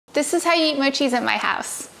This is how you eat mochis at my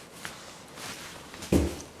house.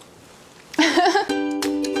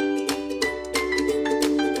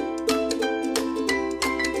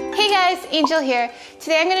 Hey guys, Angel here.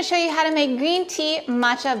 Today I'm going to show you how to make green tea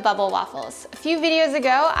matcha bubble waffles. A few videos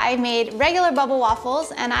ago I made regular bubble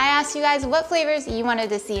waffles and I asked you guys what flavors you wanted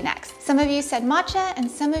to see next. Some of you said matcha and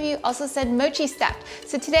some of you also said mochi stuffed.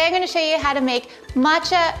 So today I'm going to show you how to make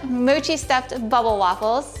matcha mochi stuffed bubble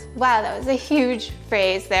waffles. Wow, that was a huge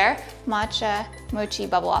phrase there. Matcha mochi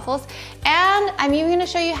bubble waffles. And I'm even going to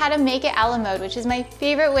show you how to make it a la mode, which is my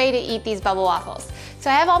favorite way to eat these bubble waffles. So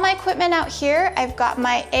I have all my equipment out here. I've got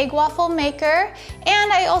my egg waffle maker,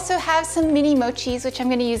 and I also have some mini mochis, which I'm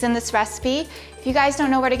gonna use in this recipe. If you guys don't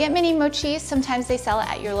know where to get mini mochis, sometimes they sell it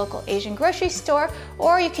at your local Asian grocery store,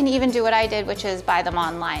 or you can even do what I did, which is buy them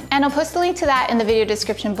online. And I'll post a link to that in the video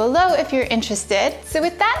description below if you're interested. So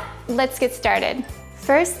with that, let's get started.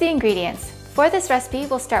 First, the ingredients. For this recipe,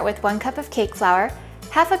 we'll start with 1 cup of cake flour,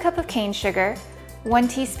 half a cup of cane sugar, 1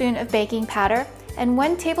 teaspoon of baking powder, and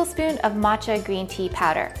 1 tablespoon of matcha green tea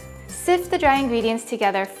powder. Sift the dry ingredients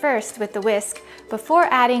together first with the whisk before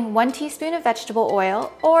adding 1 teaspoon of vegetable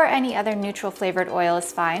oil, or any other neutral flavored oil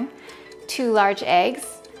is fine, 2 large eggs,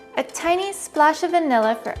 a tiny splash of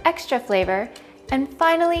vanilla for extra flavor, and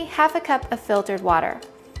finally half a cup of filtered water.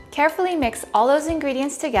 Carefully mix all those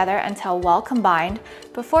ingredients together until well combined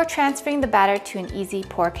before transferring the batter to an easy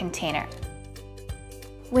pour container.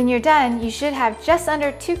 When you're done, you should have just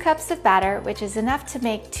under 2 cups of batter, which is enough to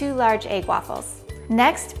make 2 large egg waffles.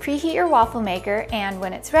 Next, preheat your waffle maker and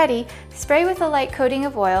when it's ready, spray with a light coating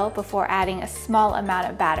of oil before adding a small amount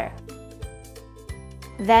of batter.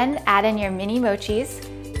 Then add in your mini mochis,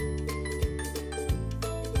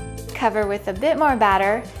 cover with a bit more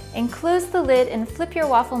batter, and close the lid and flip your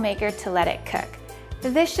waffle maker to let it cook.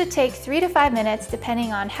 This should take 3 to 5 minutes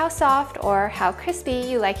depending on how soft or how crispy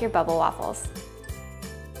you like your bubble waffles.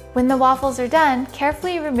 When the waffles are done,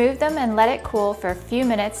 carefully remove them and let it cool for a few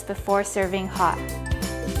minutes before serving hot.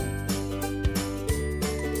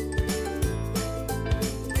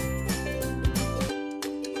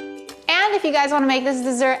 And if you guys want to make this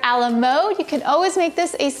dessert a la mode, you can always make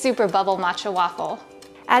this a super bubble matcha waffle.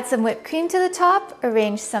 Add some whipped cream to the top,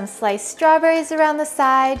 arrange some sliced strawberries around the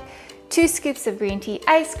side, 2 scoops of green tea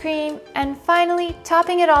ice cream, and finally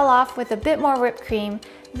topping it all off with a bit more whipped cream,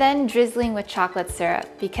 then drizzling with chocolate syrup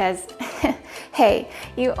because, hey,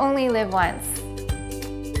 you only live once.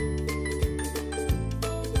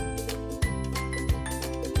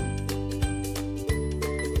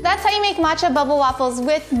 That's how you make matcha bubble waffles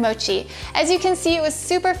with mochi. As you can see, it was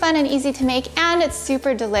super fun and easy to make, and it's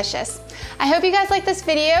super delicious. I hope you guys liked this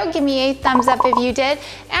video. Give me a thumbs up if you did.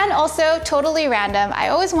 And also, totally random, I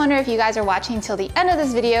always wonder if you guys are watching till the end of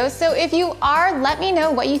this video, so if you are, let me know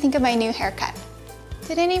what you think of my new haircut.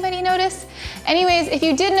 Did anybody notice? Anyways, if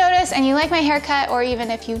you did notice and you like my haircut, or even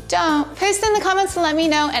if you don't, post in the comments to let me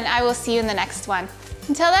know, and I will see you in the next one.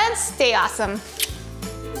 Until then, stay awesome.